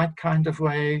in the right kind of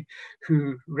way,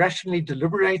 who rationally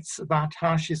deliberates about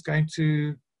how he's going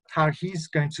to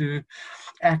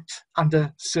act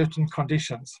under certain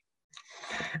conditions.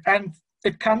 And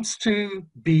it comes to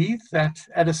be that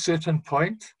at a certain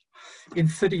point, in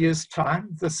 30 years' time,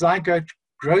 the zygote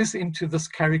grows into this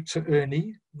character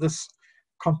Ernie, this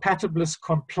compatibilist,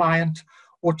 compliant,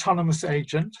 autonomous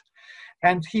agent,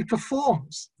 and he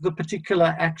performs the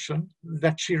particular action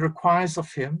that she requires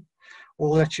of him,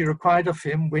 or that she required of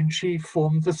him when she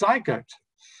formed the zygote.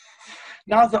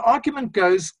 Now, the argument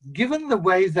goes, given the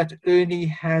way that Ernie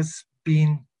has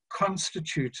been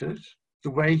constituted, the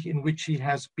way in which he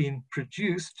has been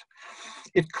produced,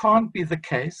 it can't be the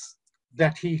case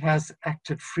that he has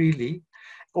acted freely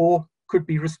or could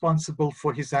be responsible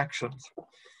for his actions.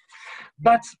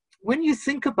 But when you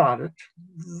think about it,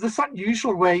 this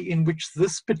unusual way in which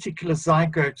this particular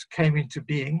zygote came into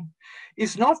being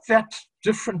is not that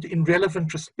different in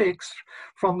relevant respects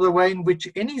from the way in which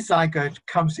any zygote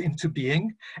comes into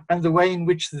being and the way in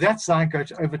which that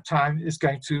zygote over time is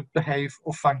going to behave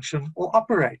or function or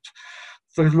operate.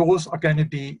 The laws are going to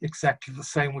be exactly the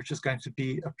same, which is going to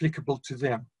be applicable to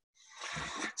them.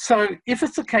 So if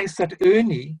it's the case that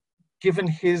Ernie, given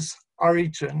his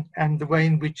origin and the way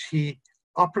in which he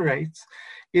operates,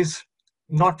 is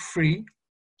not free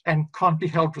and can't be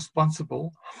held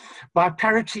responsible, by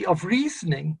parity of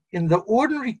reasoning, in the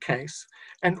ordinary case,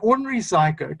 an ordinary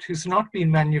zygote who's not been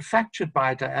manufactured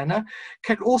by Diana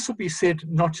can also be said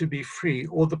not to be free,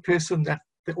 or the person that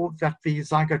the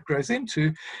zygote grows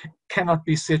into cannot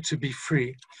be said to be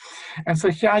free. And so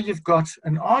here you've got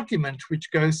an argument which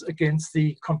goes against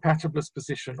the compatibilist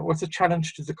position, or it's a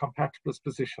challenge to the compatibilist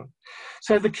position.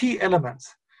 So the key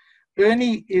elements: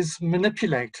 Ernie is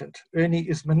manipulated. Ernie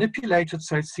is manipulated,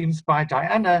 so it seems, by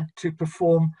Diana to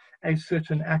perform a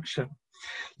certain action.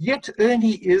 Yet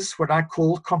Ernie is what I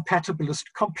call compatibilist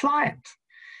compliant.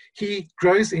 He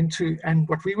grows into, and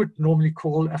what we would normally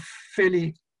call, a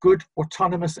fairly good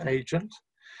autonomous agent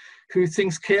who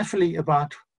thinks carefully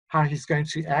about how he's going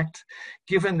to act,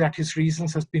 given that his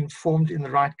reasons has been formed in the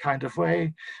right kind of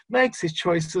way, makes his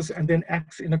choices, and then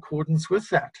acts in accordance with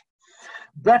that.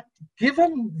 But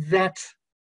given that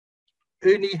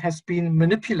Ernie has been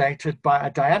manipulated by a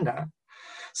Diana,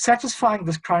 satisfying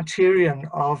this criterion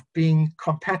of being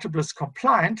compatibilist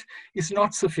compliant is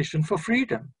not sufficient for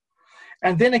freedom.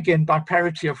 And then again, by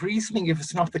parity of reasoning, if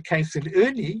it's not the case in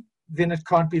Ernie, then it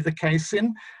can't be the case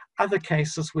in other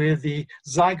cases where the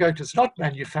zygote is not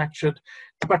manufactured,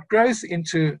 but grows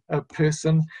into a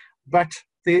person, but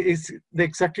there is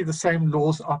exactly the same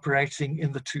laws operating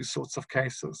in the two sorts of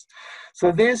cases.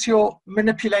 So there's your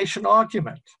manipulation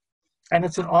argument, and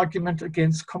it's an argument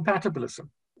against compatibilism.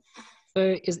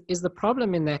 So is the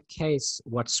problem in that case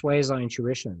what sways our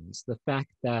intuitions? The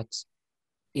fact that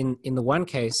in the one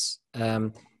case,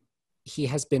 he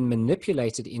has been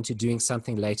manipulated into doing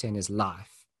something later in his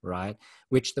life, right?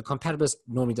 Which the compatibilist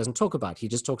normally doesn't talk about. He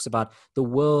just talks about the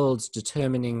world's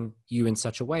determining you in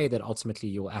such a way that ultimately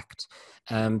you'll act.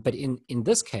 But in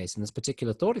this case, in this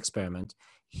particular thought experiment,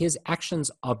 his actions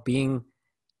are being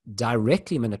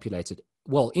directly manipulated.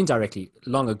 Well, indirectly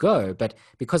long ago, but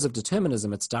because of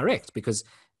determinism, it's direct, because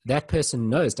that person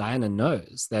knows, Diana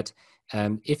knows, that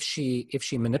if she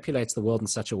manipulates the world in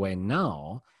such a way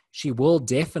now, she will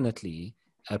definitely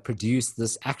produce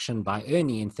this action by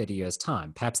Ernie in 30 years'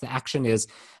 time. Perhaps the action is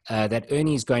that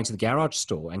Ernie is going to the garage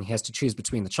store and he has to choose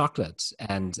between the chocolate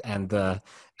and the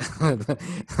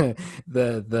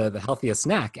the healthier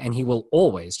snack, and he will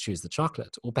always choose the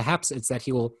chocolate. Or perhaps it's that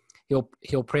he'll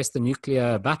press the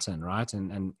nuclear button, right,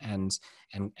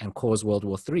 and cause World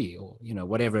War III, or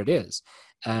whatever it is.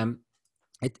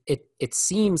 It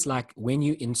seems like when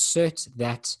you insert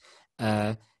that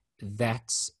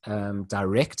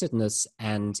directedness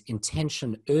and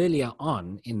intention earlier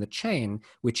on in the chain,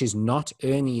 which is not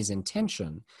Ernie's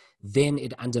intention, then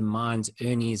it undermines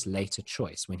Ernie's later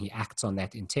choice when he acts on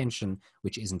that intention,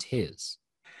 which isn't his.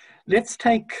 Let's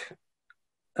take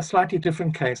a slightly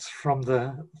different case from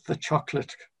the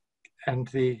chocolate and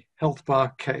the health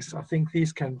bar case. I think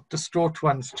these can distort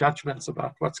one's judgments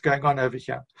about what's going on over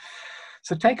here.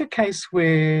 So take a case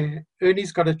where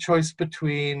Ernie's got a choice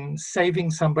between saving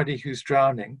somebody who's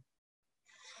drowning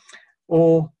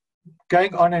or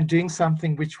going on and doing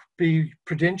something which would be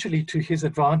prudentially to his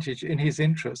advantage in his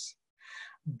interests,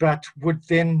 but would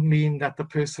then mean that the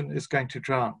person is going to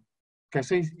drown. Okay,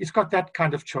 so he's got that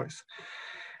kind of choice.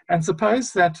 And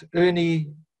suppose that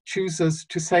Ernie chooses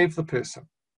to save the person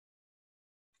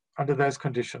under those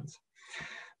conditions.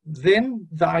 Then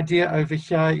the idea over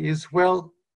here is,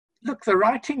 well, look, the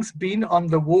writing's been on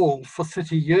the wall for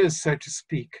 30 years, so to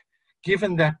speak,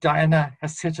 given that Diana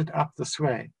has set it up this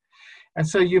way. And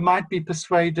so you might be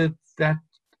persuaded that,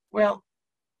 well,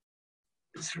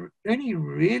 is Ernie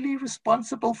really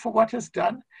responsible for what has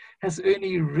done? Has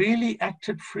Ernie really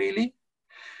acted freely?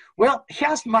 Well,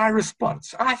 here's my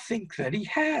response. I think that he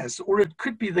has, or it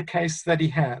could be the case that he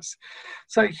has.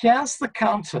 So here's the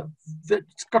counter.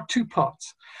 It's got two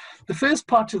parts. The first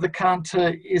part of the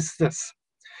counter is this.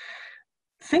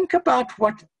 Think about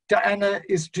what Diana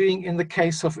is doing in the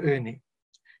case of Ernie.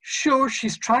 Sure,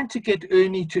 she's trying to get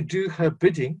Ernie to do her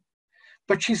bidding,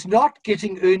 but she's not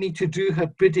getting Ernie to do her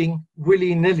bidding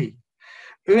willy-nilly.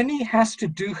 Ernie has to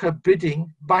do her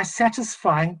bidding by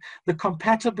satisfying the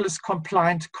compatibilist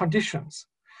compliant conditions.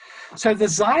 So the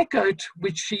zygote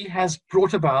which she has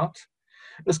brought about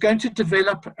is going to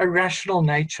develop a rational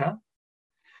nature.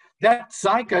 That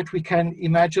zygote, we can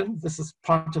imagine, this is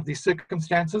part of these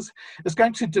circumstances, is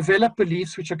going to develop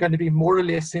beliefs which are going to be more or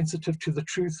less sensitive to the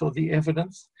truth or the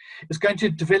evidence. It's going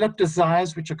to develop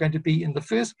desires which are going to be, in the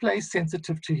first place,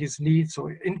 sensitive to his needs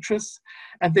or interests,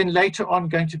 and then later on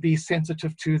going to be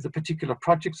sensitive to the particular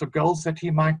projects or goals that he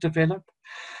might develop.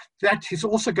 That he's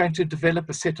also going to develop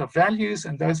a set of values,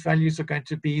 and those values are going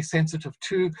to be sensitive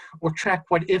to or track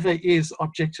whatever is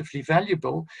objectively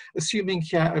valuable, assuming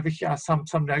over here some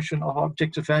notion of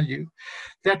objective value.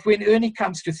 That when Ernie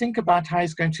comes to think about how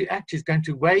he's going to act, he's going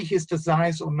to weigh his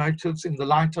desires or motives in the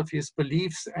light of his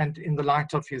beliefs and in the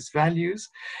light of his values,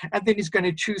 and then he's going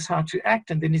to choose how to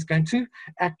act, and then he's going to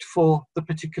act for the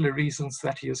particular reasons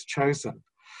that he has chosen.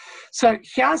 So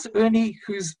here's Ernie,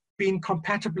 who's been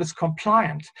compatibilist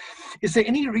compliant. Is there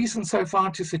any reason so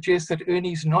far to suggest that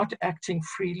Ernie's not acting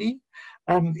freely?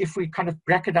 If we kind of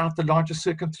bracket out the larger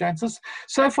circumstances?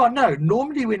 So far, no.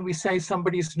 Normally when we say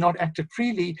somebody's not acted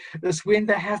freely is when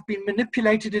they have been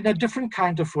manipulated in a different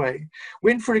kind of way.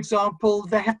 When, for example,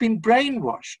 they have been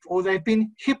brainwashed, or they've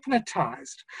been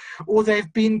hypnotized, or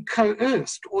they've been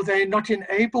coerced, or they're not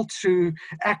enabled to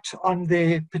act on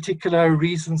their particular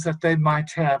reasons that they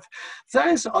might have.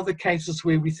 Those are the cases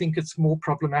where we think it's more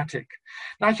problematic.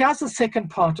 Now, here's the second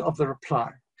part of the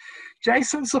reply.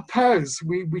 Jason, suppose,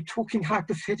 we're talking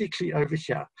hypothetically over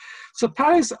here.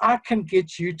 Suppose I can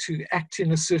get you to act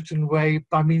in a certain way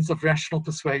by means of rational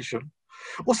persuasion.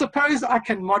 Or suppose I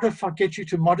can get you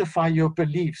to modify your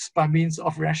beliefs by means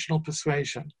of rational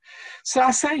persuasion. So I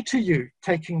say to you,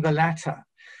 taking the latter,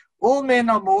 all men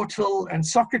are mortal, and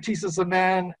Socrates is a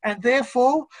man, and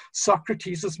therefore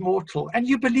Socrates is mortal. And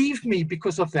you believe me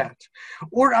because of that.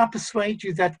 Or I persuade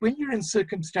you that when you're in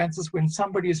circumstances when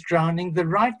somebody is drowning, the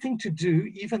right thing to do,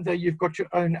 even though you've got your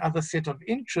own other set of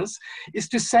interests, is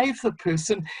to save the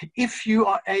person if you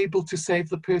are able to save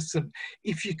the person,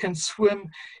 if you can swim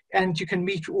and you can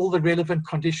meet all the relevant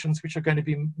conditions which are going to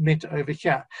be met over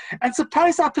here. And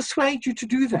suppose I persuade you to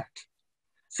do that.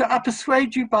 So I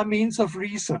persuade you by means of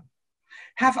reason.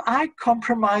 Have I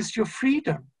compromised your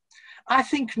freedom? I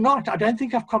think not. I don't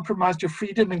think I've compromised your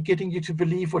freedom in getting you to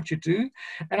believe what you do.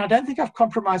 And I don't think I've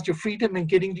compromised your freedom in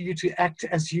getting you to act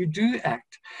as you do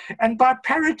act. And by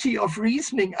parity of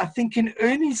reasoning, I think in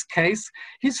Ernie's case,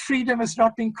 his freedom has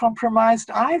not been compromised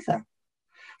either,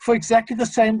 for exactly the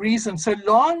same reason. So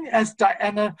long as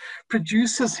Diana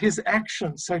produces his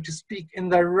actions, so to speak, in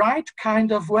the right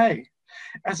kind of way,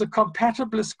 as a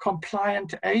compatibilist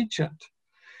compliant agent,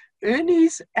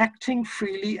 Ernie's acting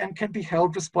freely and can be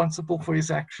held responsible for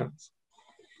his actions.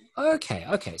 Okay.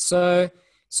 So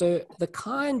the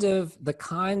kind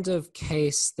of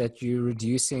case that you're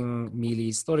reducing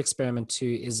Mealy's thought experiment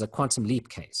to is a quantum leap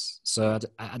case. So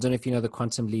I don't know if you know the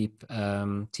Quantum Leap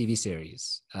TV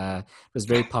series. It was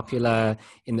very popular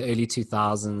in the early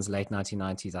 2000s, late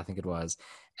 1990s, I think it was.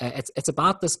 It's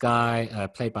about this guy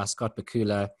played by Scott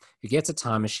Bakula who gets a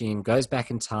time machine, goes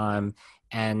back in time,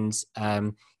 and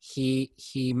he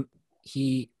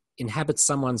inhabits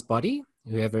someone's body,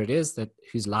 whoever it is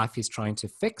whose life he's trying to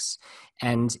fix,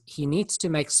 and he needs to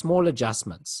make small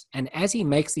adjustments. And as he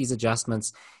makes these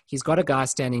adjustments, he's got a guy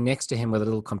standing next to him with a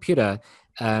little computer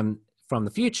from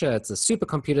the future. It's a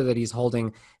supercomputer that he's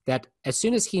holding, that as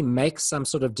soon as he makes some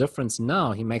sort of difference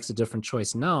now, he makes a different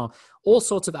choice now, all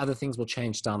sorts of other things will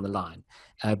change down the line,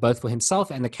 both for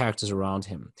himself and the characters around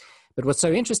him. But what's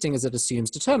so interesting is it assumes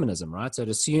determinism, right? So it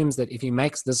assumes that if he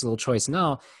makes this little choice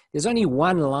now, there's only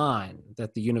one line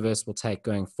that the universe will take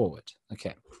going forward.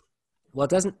 Okay. Well, it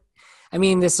doesn't, I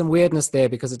mean, there's some weirdness there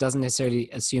because it doesn't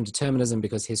necessarily assume determinism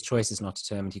because his choice is not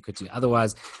determined. He could do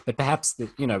otherwise, but perhaps we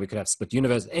could have split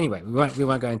universe. Anyway, we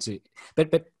won't go into. But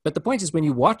the point is, when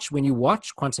you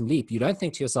watch Quantum Leap, you don't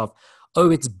think to yourself, "Oh,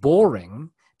 it's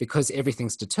boring," because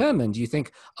everything's determined. You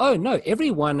think, "Oh no,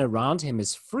 everyone around him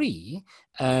is free."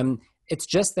 It's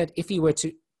just that if he were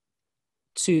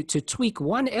to tweak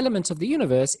one element of the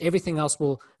universe, everything else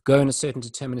will go in a certain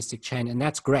deterministic chain, and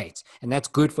that's great, and that's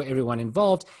good for everyone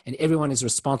involved, and everyone is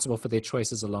responsible for their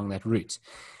choices along that route.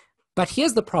 But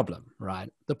here's the problem,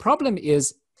 right? The problem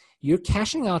is you're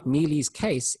cashing out Mealy's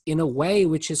case in a way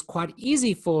which is quite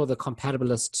easy for the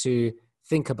compatibilist to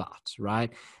think about,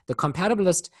 right? The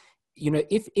compatibilist,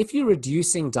 if you're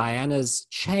reducing Diana's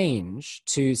change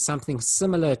to something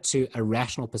similar to a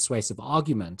rational persuasive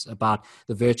argument about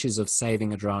the virtues of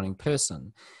saving a drowning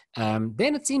person,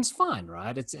 then it seems fine,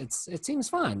 right? It seems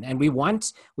fine. And we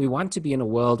want to be in a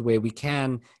world where we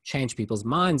can change people's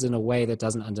minds in a way that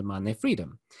doesn't undermine their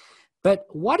freedom. But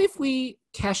what if we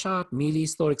cash out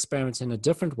Mealy's thought experiment in a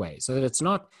different way so that it's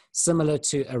not similar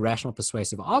to a rational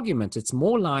persuasive argument? It's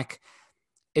more like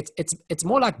it's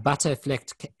more like butterfly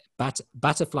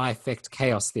effect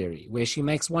chaos theory, where she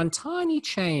makes one tiny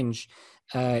change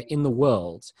in the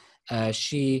world.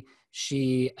 She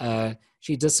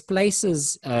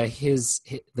displaces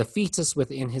the fetus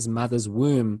within his mother's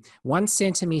womb 1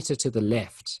 centimeter to the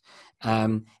left.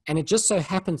 And it just so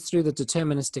happens through the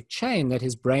deterministic chain that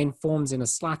his brain forms in a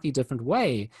slightly different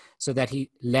way so that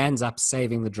he lands up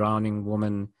saving the drowning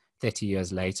woman 30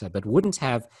 years later, but wouldn't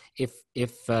have if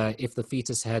the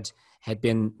fetus had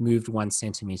been moved 1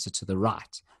 centimeter to the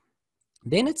right.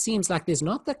 Then it seems like there's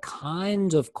not the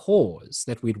kind of cause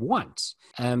that we'd want,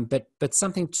 but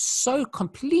something so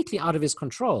completely out of his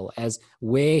control as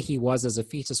where he was as a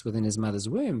fetus within his mother's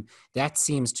womb, that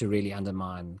seems to really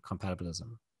undermine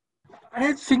compatibilism. I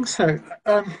don't think so.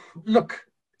 Look,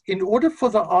 in order for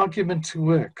the argument to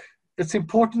work, it's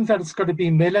important that it's got to be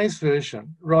Mealy's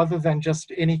version rather than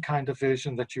just any kind of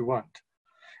version that you want.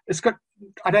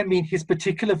 I don't mean his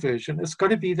particular version. It's got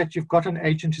to be that you've got an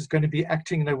agent who's going to be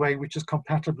acting in a way which is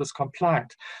compatibilist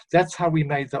compliant. That's how we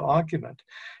made the argument.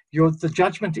 The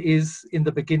judgment is, in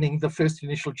the beginning, the first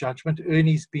initial judgment,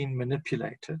 Ernie's been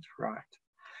manipulated, right?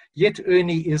 Yet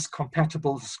Ernie is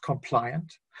compatibilist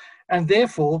compliant. And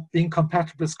therefore, being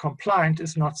compatibilist compliant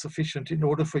is not sufficient in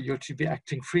order for you to be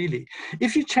acting freely.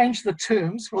 If you change the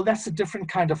terms, well, that's a different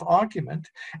kind of argument.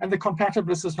 And the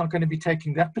compatibilist is not going to be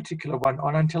taking that particular one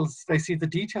on until they see the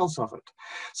details of it.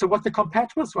 So what the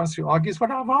compatibilist wants to argue is what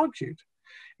I've argued,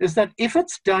 is that if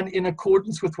it's done in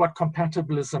accordance with what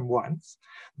compatibilism wants,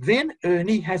 then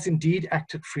Ernie has indeed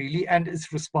acted freely and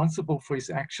is responsible for his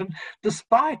action,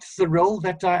 despite the role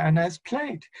that Diana has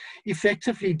played.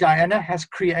 Effectively, Diana has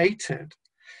created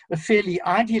a fairly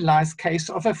idealized case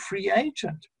of a free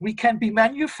agent. We can be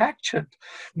manufactured.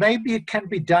 Maybe it can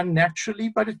be done naturally,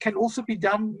 but it can also be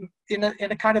done in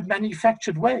a kind of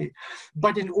manufactured way.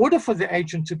 But in order for the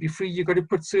agent to be free, you've got to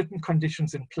put certain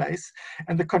conditions in place.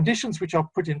 And the conditions which are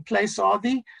put in place are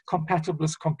the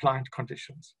compatibilist compliant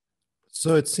conditions.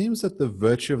 So it seems that the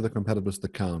virtue of the compatibilist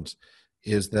account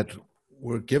is that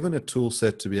we're given a tool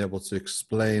set to be able to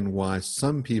explain why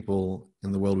some people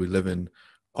in the world we live in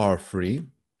are free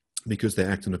because they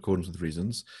act in accordance with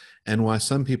reasons, and why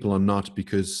some people are not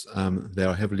because they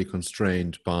are heavily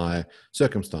constrained by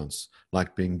circumstance,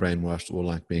 like being brainwashed or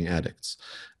like being addicts.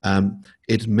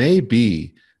 It may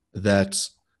be that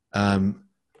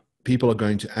people are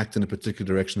going to act in a particular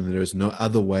direction and there is no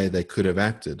other way they could have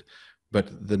acted,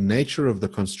 but the nature of the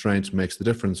constraint makes the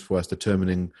difference for us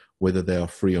determining whether they are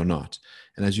free or not.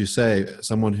 And as you say,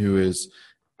 someone who is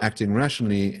acting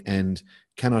rationally and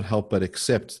cannot help but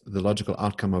accept the logical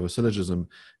outcome of a syllogism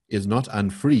is not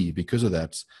unfree because of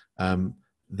that.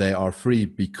 They are free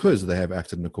because they have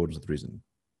acted in accordance with reason.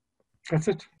 That's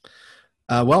it.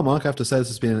 Well, Mark, I have to say this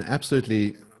has been an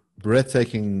absolutely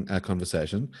breathtaking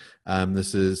conversation.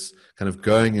 This is kind of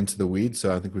going into the weeds,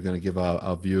 so I think we're going to give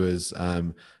our viewers,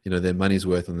 their money's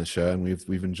worth on the show, and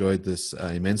we've enjoyed this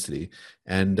immensely.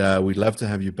 And we'd love to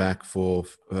have you back for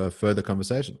further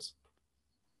conversations.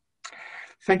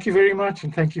 Thank you very much,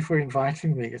 and thank you for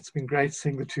inviting me. It's been great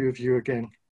seeing the two of you again.